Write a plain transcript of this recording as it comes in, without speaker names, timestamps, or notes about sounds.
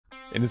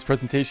In this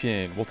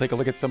presentation, we'll take a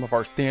look at some of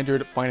our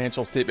standard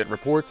financial statement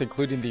reports,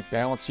 including the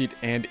balance sheet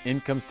and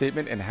income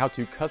statement, and how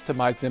to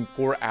customize them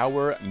for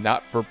our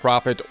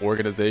not-for-profit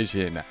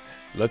organization.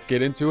 Let's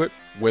get into it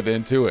with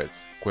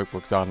Intuit's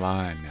QuickBooks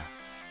Online.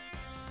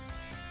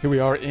 Here we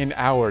are in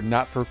our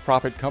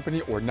not-for-profit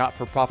company or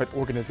not-for-profit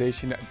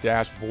organization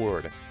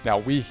dashboard. Now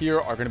we here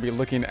are going to be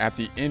looking at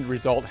the end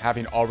result,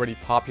 having already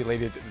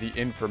populated the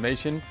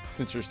information.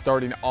 Since you're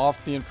starting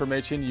off the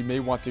information, you may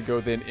want to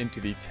go then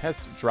into the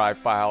test drive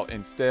file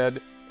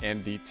instead.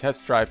 And the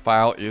test drive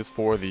file is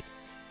for the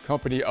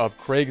company of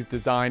Craig's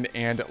Design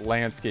and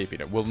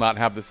Landscaping. It will not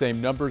have the same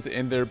numbers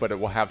in there, but it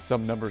will have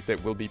some numbers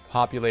that will be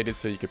populated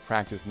so you could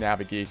practice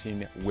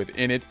navigating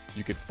within it.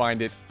 You could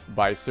find it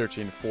by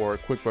searching for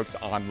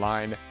QuickBooks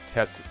Online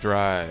Test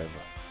Drive.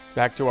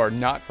 Back to our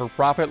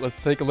not-for-profit, let's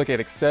take a look at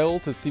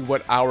Excel to see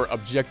what our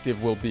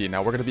objective will be.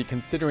 Now we're going to be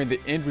considering the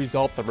end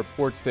result, the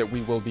reports that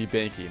we will be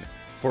banking.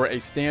 For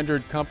a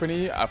standard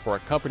company, for a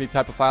company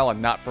type of file,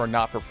 and not for a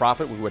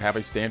not-for-profit, we would have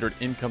a standard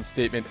income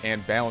statement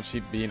and balance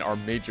sheet being our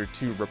major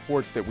two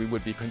reports that we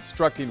would be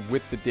constructing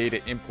with the data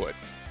input.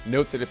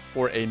 Note that if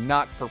for a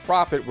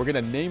not-for-profit, we're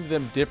going to name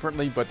them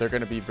differently, but they're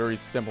going to be very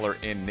similar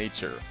in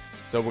nature.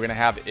 So we're going to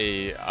have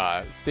a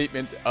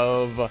statement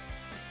of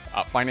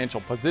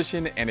financial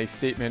position and a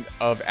statement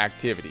of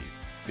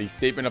activities. The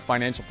statement of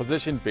financial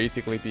position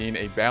basically being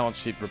a balance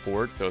sheet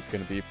report, so it's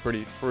going to be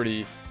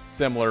pretty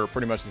similar,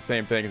 pretty much the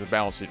same thing as a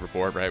balance sheet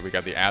report, right? We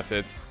got the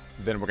assets,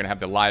 then we're going to have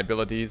the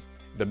liabilities.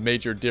 The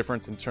major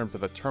difference in terms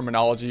of the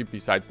terminology,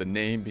 besides the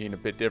name being a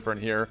bit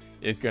different here,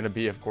 is going to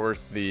be, of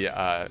course, the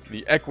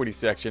equity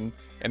section,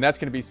 and that's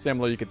going to be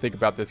similar. You can think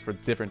about this for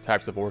different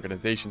types of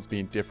organizations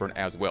being different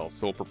as well.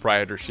 Sole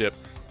proprietorship,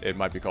 it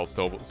might be called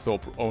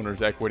sole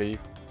owner's equity.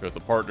 If it's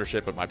a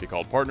partnership, it might be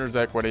called partner's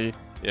equity.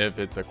 If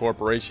it's a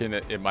corporation,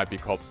 it might be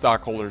called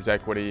stockholders'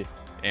 equity.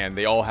 And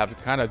they all have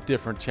kind of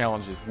different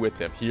challenges with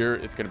them. Here,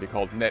 it's going to be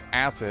called net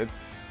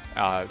assets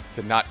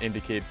to not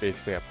indicate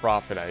basically a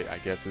profit, I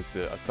guess is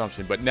the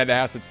assumption. But net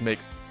assets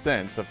makes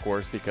sense, of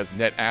course, because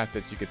net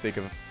assets, you could think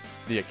of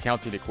the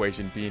accounting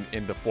equation being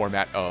in the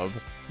format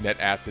of net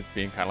assets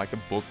being kind of like the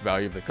book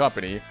value of the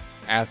company,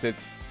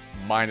 assets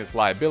minus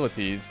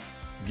liabilities,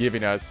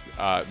 giving us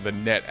the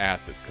net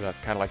assets, because that's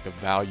kind of like the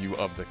value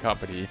of the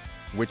company,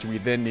 which we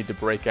then need to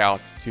break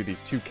out to these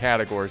two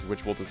categories,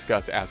 which we'll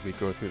discuss as we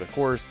go through the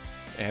course.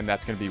 And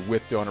that's going to be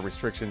with donor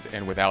restrictions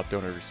and without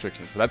donor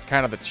restrictions. So that's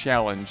kind of the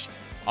challenge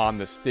on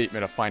the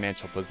statement of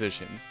financial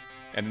positions.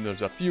 And then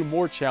there's a few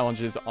more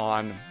challenges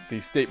on the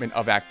statement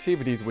of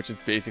activities, which is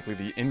basically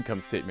the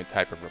income statement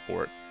type of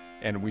report.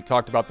 And we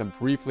talked about them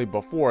briefly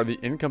before. The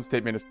income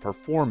statement is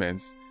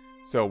performance.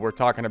 So we're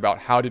talking about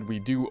how did we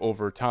do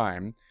over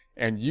time.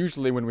 And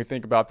usually when we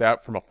think about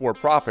that from a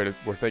for-profit,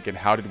 we're thinking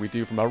how did we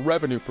do from a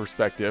revenue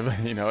perspective,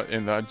 you know,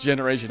 in the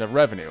generation of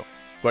revenue.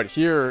 But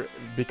here,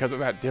 because of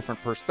that different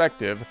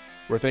perspective,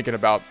 we're thinking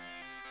about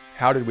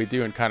how did we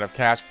do in kind of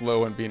cash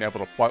flow and being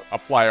able to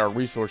apply our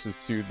resources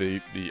to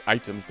the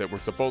items that we're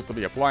supposed to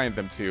be applying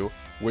them to,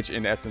 which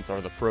in essence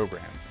are the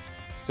programs.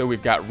 So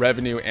we've got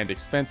revenue and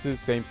expenses,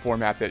 same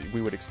format that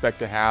we would expect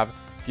to have,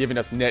 giving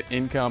us net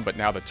income, but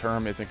now the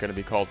term isn't going to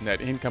be called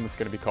net income, it's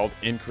going to be called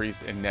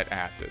increase in net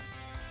assets.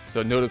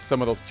 So notice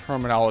some of those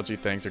terminology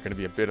things are going to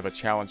be a bit of a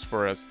challenge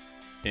for us.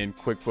 In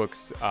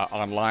QuickBooks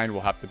Online,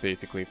 we'll have to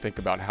basically think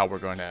about how we're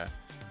going to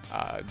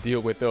deal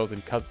with those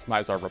and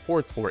customize our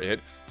reports for it.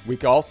 We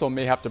also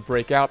may have to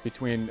break out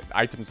between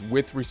items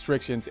with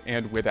restrictions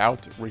and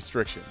without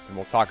restrictions, and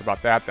we'll talk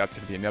about that. That's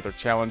going to be another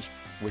challenge,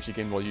 which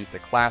again we'll use the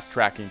class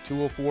tracking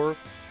tool for.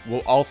 We'll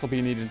also be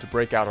needing to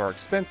break out our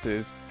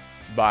expenses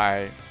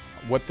by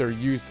what they're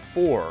used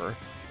for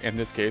in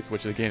this case,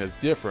 which again is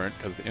different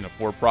because in a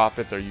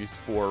for-profit they're used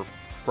for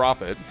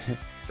profit.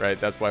 Right,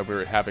 that's why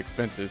we have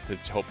expenses to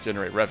help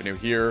generate revenue.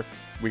 Here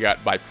we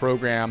got by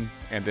program,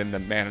 and then the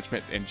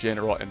management in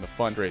general and the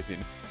fundraising,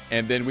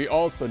 and then we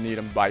also need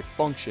them by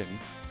function,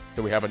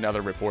 so we have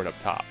another report up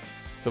top.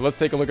 So let's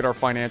take a look at our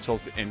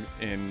financials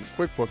in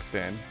QuickBooks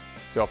then.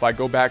 So if I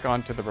go back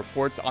onto the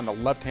reports on the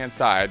left hand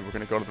side, we're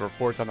going to go to the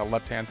reports on the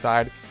left hand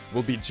side.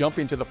 We'll be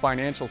jumping to the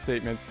financial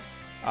statements,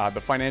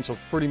 the financials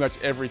pretty much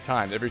every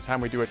time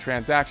we do a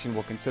transaction.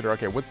 We'll consider,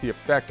 okay, what's the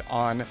effect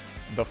on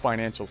the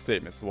financial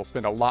statements. So we'll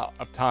spend a lot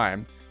of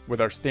time with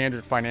our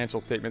standard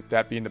financial statements,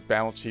 that being the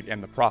balance sheet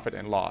and the profit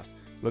and loss.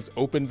 Let's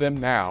open them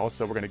now.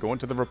 So we're going to go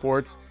into the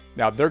reports.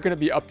 Now they're going to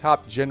be up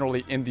top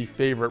generally in the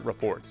favorite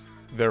reports.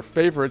 They're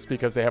favorites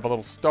because they have a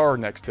little star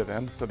next to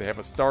them. So they have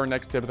a star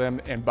next to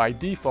them, and by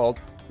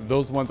default,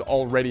 those ones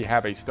already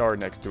have a star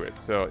next to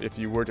it. So if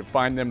you were to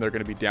find them, they're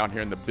going to be down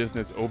here in the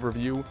business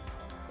overview.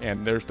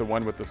 And there's the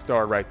one with the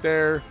star right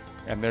there.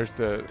 And there's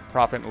the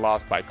profit and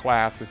loss by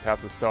class. It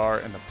has the star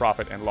and the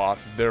profit and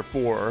loss.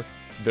 Therefore,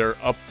 they're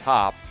up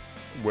top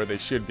where they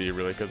should be,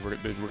 really, because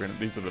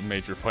these are the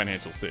major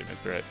financial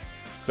statements, right?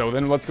 So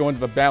then let's go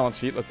into the balance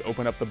sheet. Let's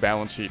open up the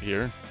balance sheet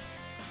here.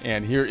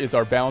 And here is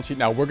our balance sheet.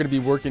 Now we're going to be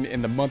working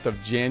in the month of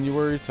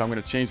January, so I'm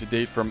going to change the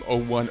date from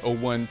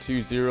 01/01/20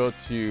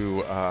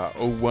 to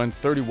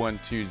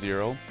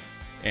 01/31/20.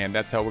 And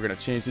that's how we're going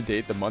to change the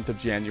date, the month of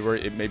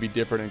January. It may be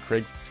different in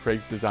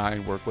Craig's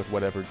design, work with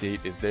whatever date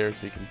is there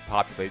so you can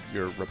populate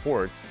your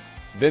reports.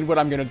 Then what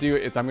I'm going to do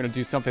is I'm going to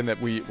do something that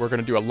we're going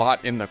to do a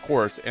lot in the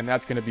course, and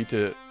that's going to be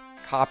to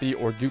copy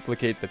or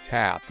duplicate the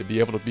tab to be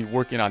able to be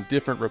working on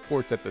different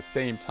reports at the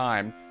same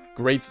time.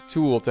 Great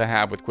tool to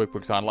have with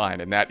QuickBooks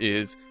Online, and that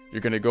is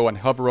you're going to go and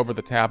hover over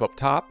the tab up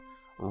top,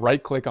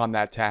 right-click on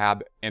that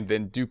tab, and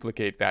then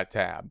duplicate that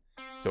tab.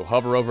 So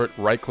hover over it,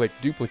 right-click,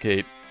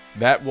 duplicate.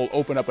 That will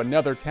open up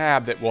another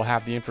tab that will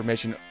have the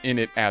information in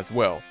it as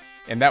well.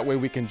 And that way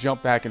we can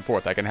jump back and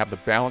forth. I can have the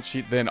balance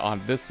sheet then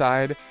on this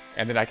side,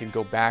 and then I can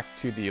go back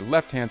to the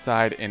left-hand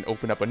side and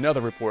open up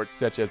another report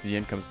such as the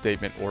income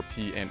statement or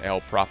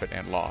P&L, profit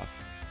and loss.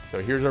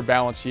 So here's our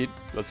balance sheet.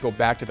 Let's go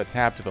back to the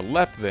tab to the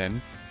left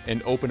then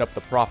and open up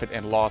the profit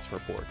and loss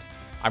report.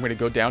 I'm going to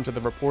go down to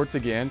the reports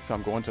again. So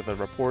I'm going to the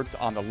reports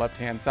on the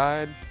left-hand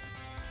side,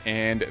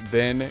 and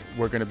then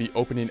we're going to be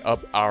opening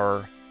up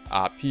our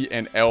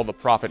P&L, the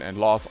profit and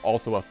loss,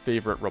 also a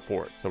favorite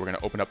report. So we're going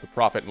to open up the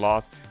profit and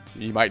loss.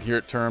 You might hear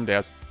it termed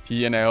as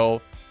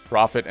P&L,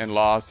 profit and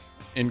loss,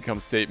 income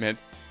statement,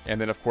 and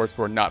then of course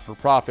for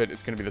not-for-profit,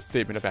 it's going to be the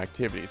statement of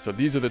activity. So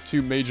these are the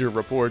two major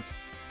reports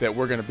that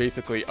we're going to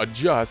basically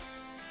adjust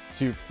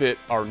to fit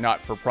our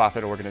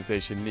not-for-profit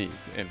organization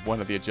needs. And one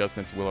of the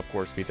adjustments will of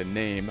course be the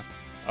name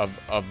of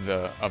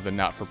the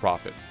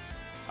not-for-profit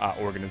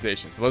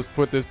organization. So let's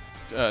put this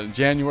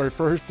January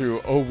 1st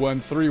through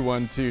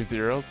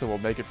 013120, so we'll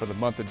make it for the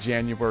month of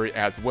January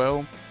as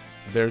well.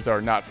 There's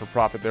our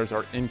not-for-profit, there's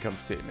our income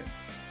statement.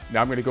 Now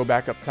I'm going to go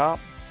back up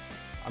top.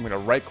 I'm going to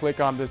right-click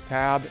on this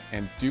tab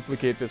and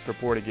duplicate this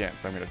report again.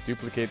 So I'm going to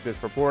duplicate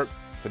this report.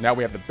 So now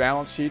we have the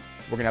balance sheet,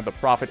 we're going to have the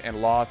profit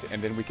and loss,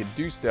 and then we can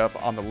do stuff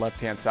on the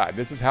left-hand side.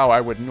 This is how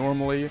I would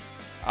normally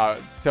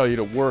tell you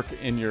to work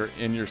in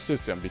your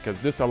system, because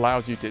this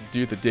allows you to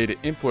do the data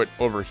input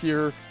over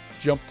here,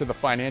 jump to the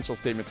financial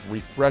statements,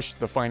 refresh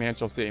the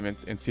financial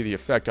statements, and see the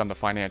effect on the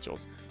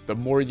financials. The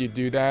more you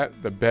do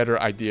that, the better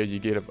idea you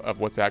get of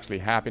what's actually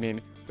happening.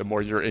 The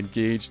more you're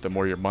engaged, the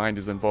more your mind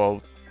is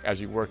involved. As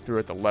you work through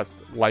it, the less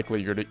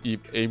likely you're to be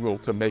able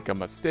to make a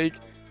mistake,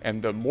 and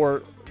the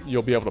more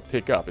you'll be able to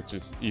pick up. It's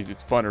just easy.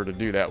 It's funner to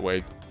do that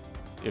way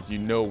if you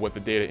know what the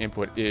data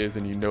input is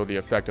and you know the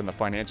effect on the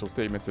financial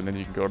statements, and then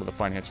you can go to the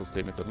financial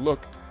statements and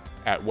look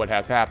at what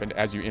has happened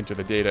as you enter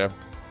the data.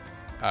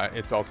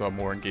 It's also a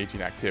more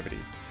engaging activity.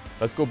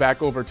 Let's go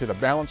back over to the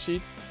balance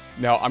sheet.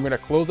 Now I'm going to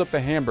close up the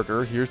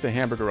hamburger. Here's the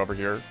hamburger over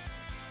here.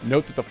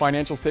 Note that the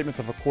financial statements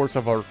of course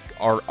of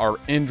our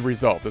end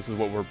result. This is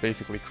what we're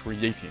basically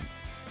creating.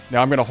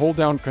 Now I'm going to hold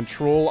down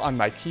Control on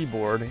my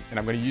keyboard, and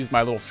I'm going to use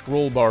my little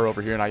scroll bar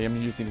over here, and I am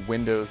using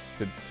Windows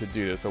to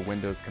do this, a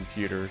Windows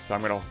computer. So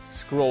I'm going to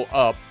scroll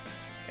up,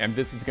 and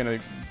this is going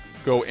to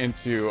go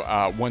into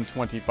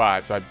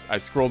 125. So I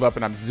scrolled up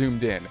and I'm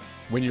zoomed in.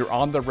 When you're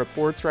on the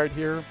reports right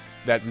here,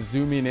 that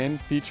zooming in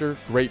feature,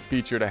 great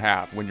feature to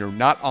have. When you're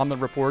not on the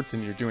reports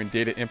and you're doing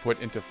data input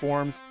into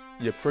forms,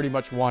 you pretty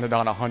much want it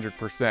on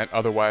 100%.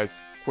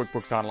 Otherwise,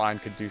 QuickBooks Online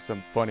could do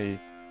some funny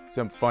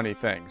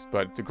things,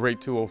 but it's a great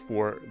tool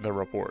for the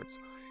reports.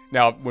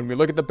 Now, when we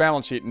look at the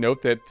balance sheet,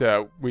 note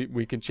that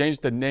we can change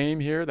the name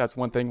here. That's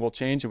one thing we'll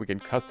change, and we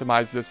can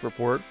customize this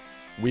report.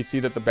 We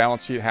see that the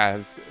balance sheet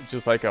has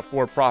just like a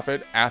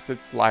for-profit,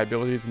 assets,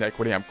 liabilities, and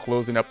equity. I'm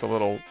closing up the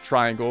little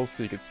triangles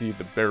so you can see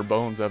the bare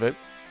bones of it.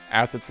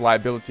 Assets,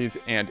 liabilities,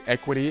 and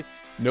equity.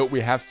 Note we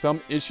have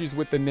some issues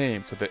with the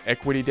name. So the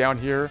equity down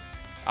here,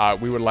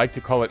 we would like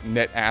to call it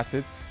net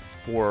assets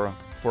for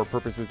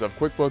purposes of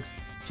QuickBooks.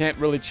 Can't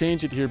really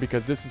change it here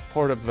because this is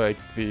part of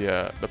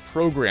the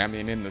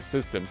programming in the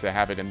system to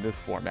have it in this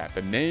format.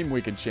 The name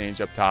we can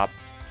change up top,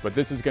 but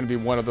this is going to be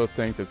one of those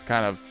things that's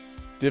kind of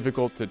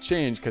difficult to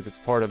change because it's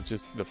part of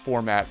just the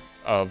format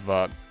of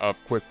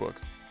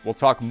QuickBooks. We'll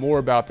talk more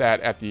about that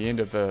at the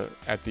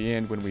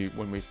end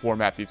when we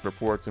format these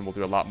reports, and we'll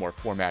do a lot more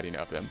formatting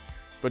of them.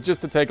 But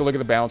just to take a look at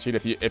the balance sheet,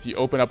 if you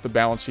open up the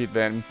balance sheet,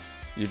 then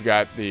you've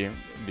got the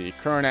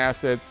current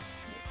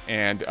assets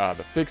and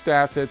the fixed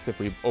assets. If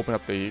we open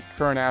up the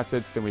current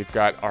assets, then we've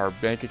got our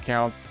bank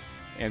accounts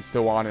and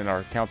so on, and our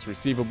accounts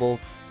receivable,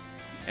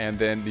 and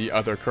then the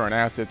other current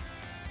assets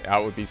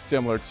would be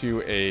similar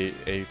to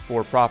a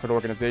for-profit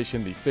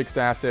organization. The fixed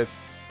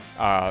assets,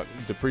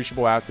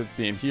 depreciable assets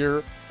being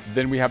here.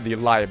 Then we have the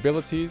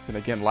liabilities, and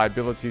again,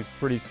 liabilities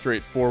pretty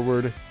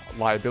straightforward.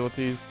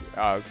 Liabilities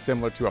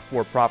similar to a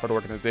for-profit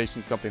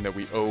organization, something that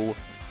we owe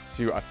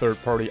to a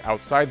third party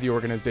outside the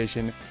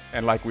organization.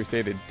 And like we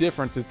say, the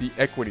difference is the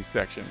equity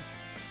section.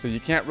 So you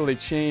can't really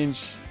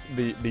change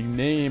the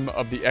name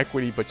of the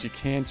equity, but you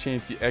can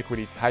change the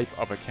equity type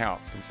of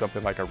accounts from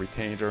something like a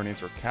retained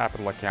earnings or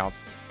capital account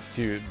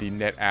to the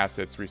net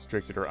assets,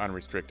 restricted or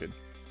unrestricted.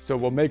 So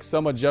we'll make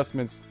some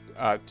adjustments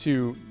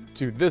to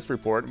this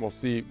report, and we'll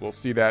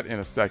see that in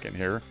a second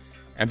here.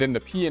 And then the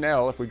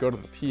P&L, if we go to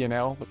the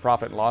P&L, the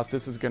profit and loss,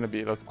 this is going to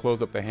be, let's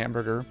close up the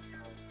hamburger,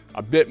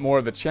 a bit more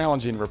of the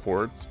challenging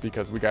reports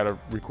because we got to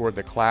record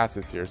the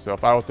classes here. So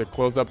if I was to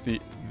close up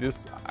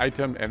this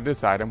item and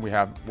this item, we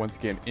have once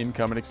again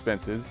income and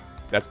expenses.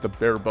 That's the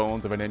bare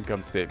bones of an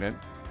income statement.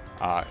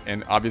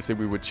 And obviously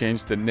we would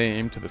change the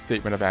name to the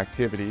statement of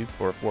activities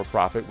for a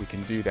for-profit. We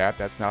can do that.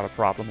 That's not a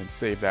problem, and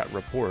save that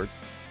report.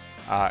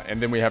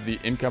 And then we have the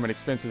income and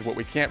expenses. What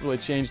we can't really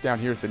change down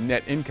here is the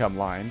net income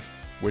line,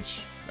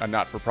 which a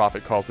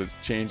not-for-profit calls it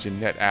change in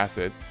net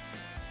assets,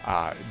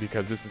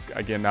 because this is,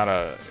 again,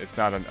 it's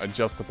not an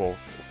adjustable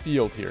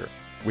field here.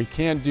 We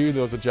can do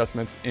those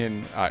adjustments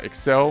in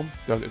Excel.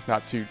 It's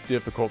not too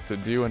difficult to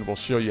do, and we'll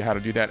show you how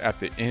to do that at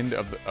the end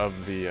of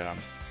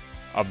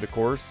the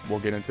course. We'll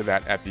get into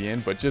that at the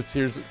end, but just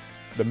here's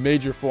the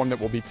major form that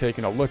we'll be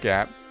taking a look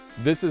at.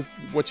 This is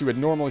what you would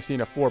normally see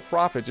in a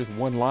for-profit, just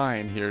one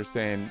line here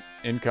saying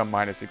income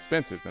minus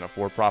expenses. In a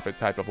for-profit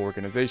type of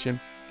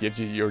organization, gives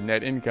you your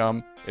net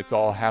income. It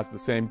all has the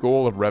same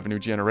goal of revenue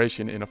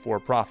generation in a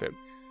for-profit.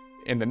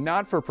 In the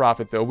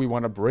not-for-profit, though, we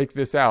want to break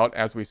this out,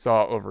 as we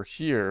saw over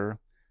here.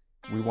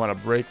 We want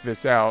to break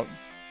this out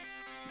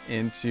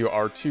into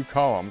our two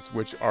columns,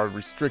 which are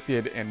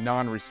restricted and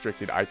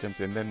non-restricted items,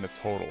 and then the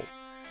total.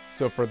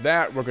 So for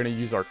that, we're going to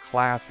use our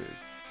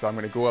classes. So I'm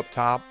going to go up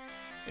top,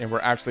 and we're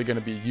actually going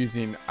to be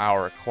using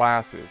our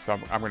classes. So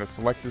I'm going to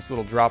select this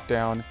little drop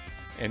down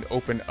and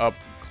open up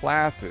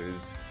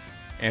classes,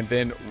 and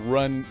then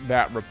run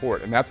that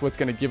report. And that's what's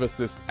going to give us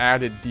this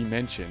added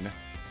dimension.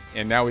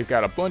 And now we've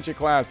got a bunch of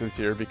classes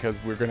here because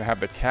we're going to have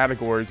the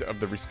categories of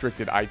the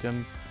restricted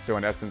items. So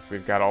in essence,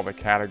 we've got all the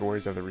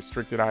categories of the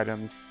restricted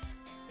items,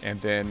 and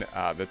then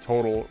the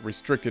total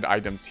restricted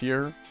items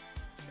here.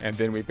 And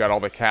then we've got all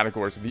the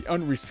categories of the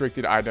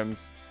unrestricted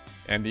items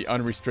and the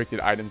unrestricted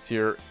items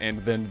here, and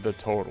then the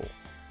total.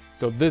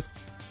 So this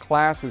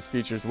classes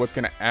feature is what's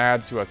going to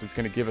add to us. It's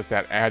going to give us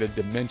that added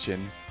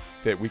dimension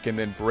that we can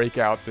then break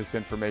out this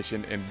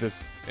information in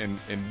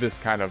this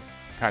kind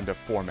of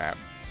format.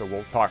 So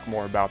we'll talk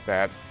more about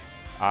that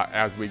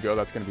as we go.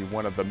 That's going to be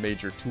one of the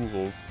major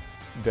tools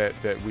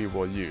that we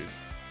will use.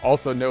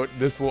 Also note,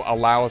 this will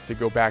allow us to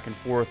go back and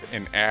forth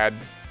and add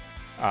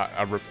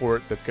a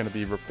report that's going to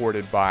be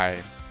reported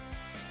by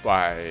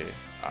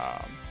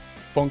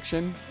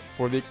function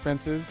for the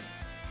expenses,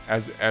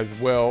 as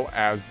well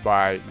as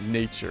by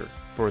nature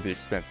for the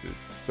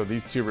expenses. So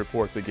these two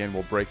reports, again,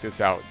 will break this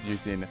out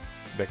using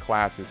the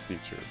classes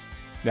feature.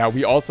 Now,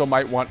 we also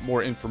might want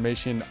more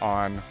information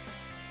on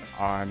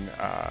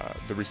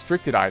the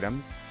restricted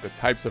items, the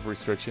types of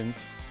restrictions,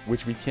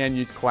 which we can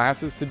use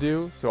classes to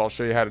do. So I'll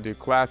show you how to do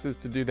classes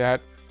to do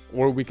that.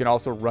 Or we can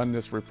also run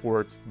this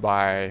report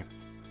by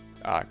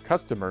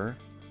customer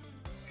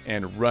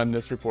and run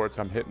this report.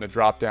 So I'm hitting the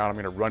drop down. I'm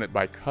going to run it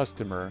by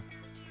customer.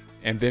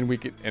 And then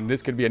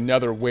this could be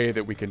another way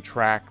that we can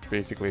track,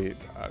 basically,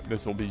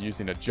 this will be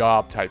using a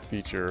job type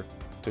feature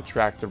to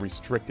track the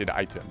restricted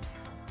items.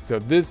 So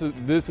this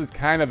is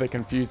kind of a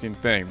confusing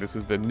thing. This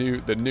is the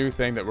new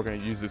thing that we're going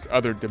to use this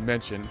other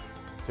dimension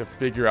to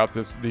figure out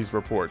these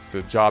reports,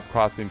 the job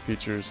costing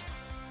features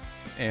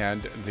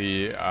and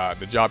the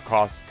job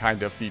cost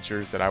kind of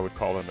features that I would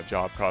call them a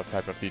job cost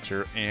type of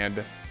feature,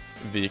 and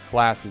the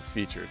classes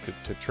feature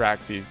to track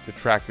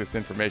this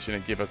information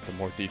and give us the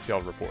more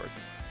detailed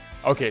reports.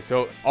 Okay,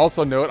 so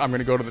also note, I'm going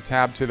to go to the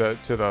tab to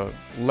the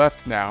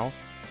left now,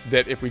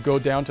 that if we go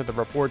down to the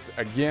reports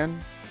again,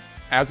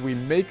 as we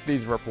make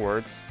these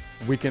reports,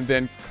 we can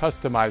then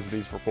customize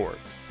these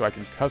reports. So I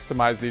can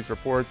customize these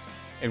reports,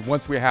 and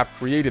once we have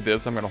created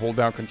this, I'm going to hold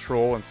down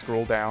Control and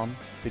scroll down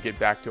to get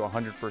back to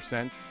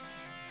 100%.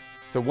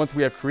 So once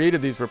we have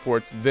created these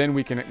reports, then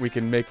we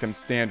can make them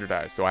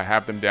standardized. So I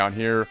have them down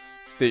here,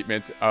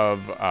 statement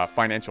of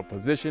financial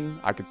position.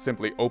 I could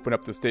simply open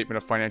up the statement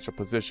of financial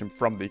position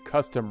from the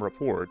custom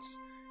reports,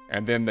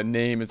 and then the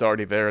name is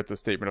already there at the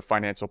statement of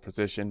financial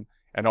position,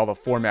 and all the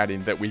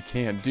formatting that we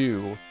can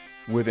do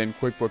within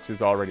QuickBooks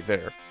is already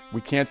there.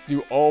 We can't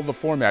do all the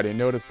formatting.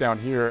 Notice down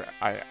here,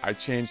 I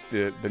changed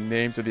the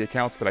names of the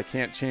accounts, but I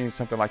can't change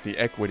something like the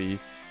equity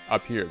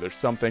up here. There's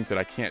some things that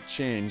I can't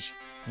change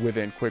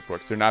within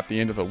QuickBooks. They're not the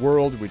end of the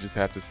world. We just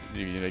have to,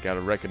 you got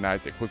to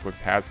recognize that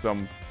QuickBooks has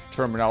some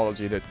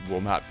terminology that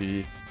will not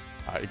be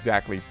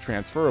exactly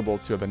transferable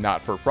to the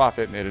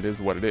not-for-profit, and it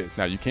is what it is.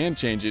 Now, you can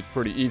change it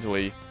pretty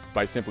easily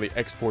by simply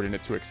exporting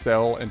it to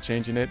Excel and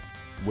changing it,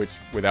 which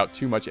without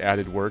too much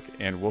added work,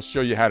 and we'll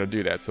show you how to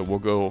do that. So we'll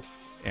go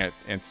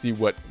and see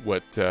what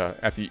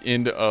at the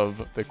end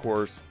of the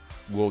course,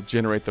 we'll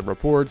generate the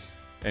reports,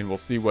 and we'll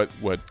see what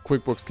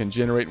QuickBooks can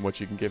generate and what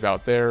you can give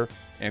out there,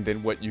 and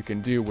then what you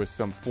can do with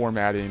some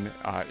formatting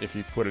if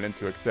you put it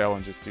into Excel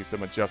and just do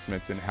some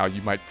adjustments, and how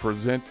you might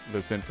present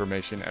this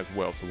information as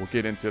well. So we'll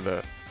get into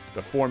the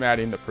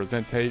formatting, the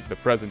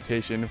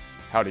presentation,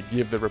 how to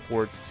give the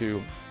reports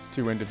to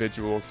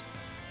individuals,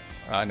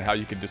 and how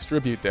you can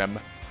distribute them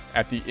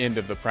at the end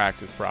of the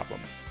practice problem.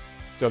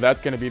 So that's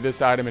going to be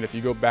this item, and if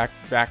you go back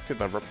to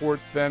the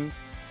reports, then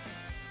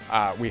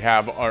we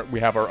have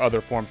our other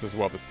forms as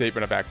well, the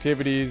statement of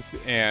activities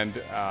and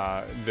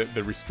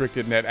the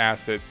restricted net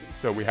assets.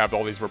 So we have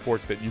all these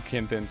reports that you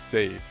can then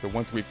save. So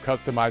once we've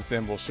customized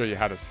them, we'll show you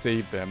how to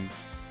save them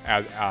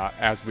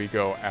as we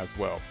go as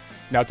well.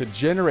 Now, to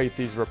generate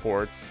these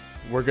reports,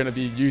 we're going to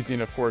be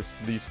using, of course,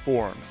 these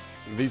forms.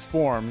 these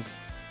forms,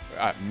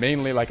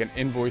 mainly like an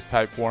invoice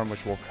type form,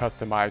 which we'll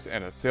customize,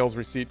 and a sales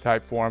receipt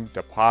type form,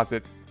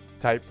 deposit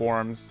type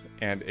forms,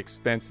 and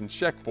expense and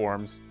check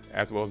forms,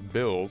 as well as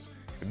bills.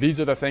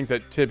 These are the things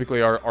that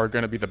typically are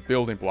going to be the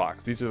building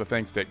blocks. These are the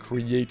things that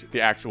create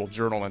the actual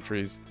journal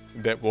entries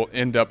that will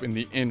end up in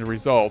the end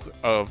result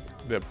of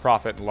the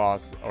profit and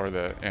loss, or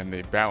the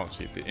balance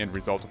sheet, the end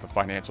result of the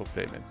financial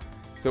statements.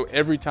 So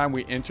every time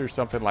we enter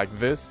something like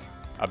this,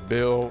 a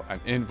bill,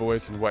 an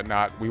invoice, and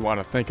whatnot, we want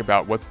to think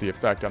about what's the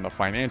effect on the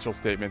financial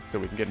statements, so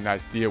we can get an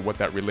idea what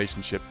that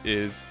relationship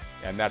is.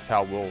 And that's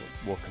how we'll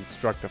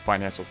construct the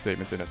financial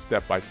statements in a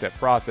step-by-step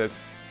process,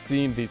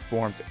 seeing these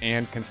forms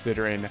and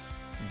considering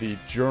the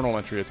journal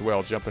entry as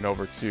well, jumping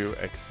over to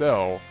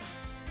Excel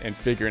and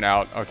figuring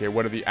out, okay,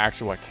 what are the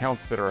actual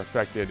accounts that are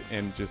affected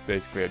in just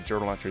basically a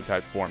journal entry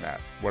type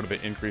format? What are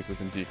the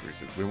increases and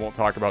decreases? We won't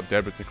talk about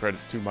debits and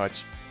credits too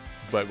much,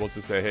 but we'll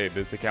just say, hey,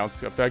 this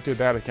account's affected,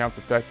 that account's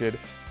affected,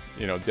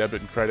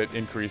 debit and credit,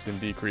 increase and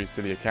decrease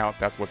to the account.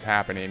 That's what's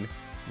happening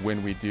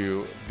when we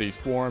do these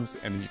forms.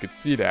 And you can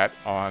see that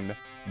on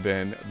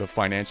then the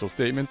financial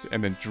statements,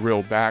 and then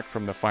drill back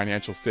from the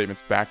financial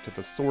statements back to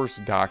the source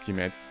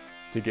document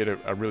to get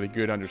a really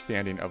good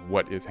understanding of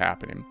what is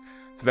happening.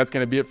 So that's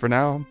going to be it for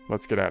now.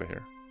 Let's get out of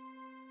here.